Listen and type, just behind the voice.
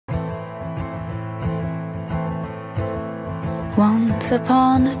Once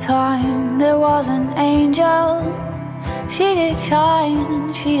upon a time there was an angel. She did shine,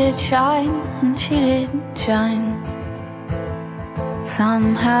 and she did shine, and she did shine.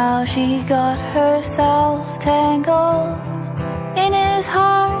 Somehow she got herself tangled in his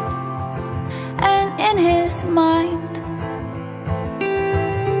heart and in his mind.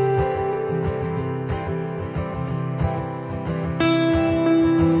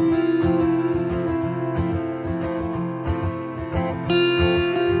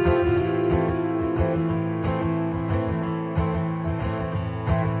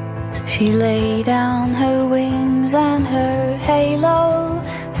 She lay down her wings and her halo,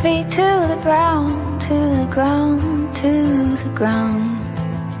 feet to the ground, to the ground, to the ground.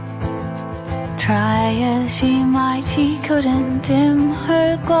 Try as she might, she couldn't dim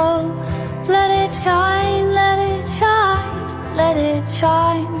her glow. Let it shine, let it shine, let it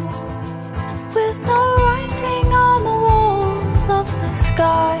shine. With no writing on the walls of the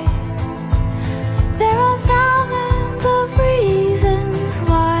sky. There are thousands of reasons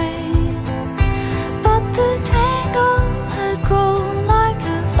why, but the tangle had grown like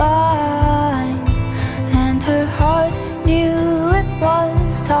a vine, and her heart knew it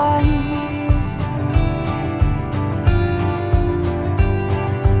was time.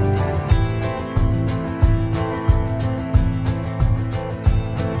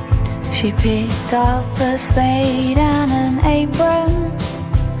 She picked up a spade and an apron,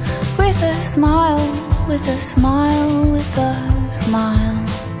 with a smile, with a smile, with a smile.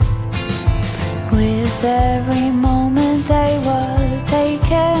 With every moment they were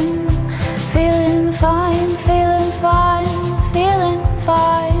taken,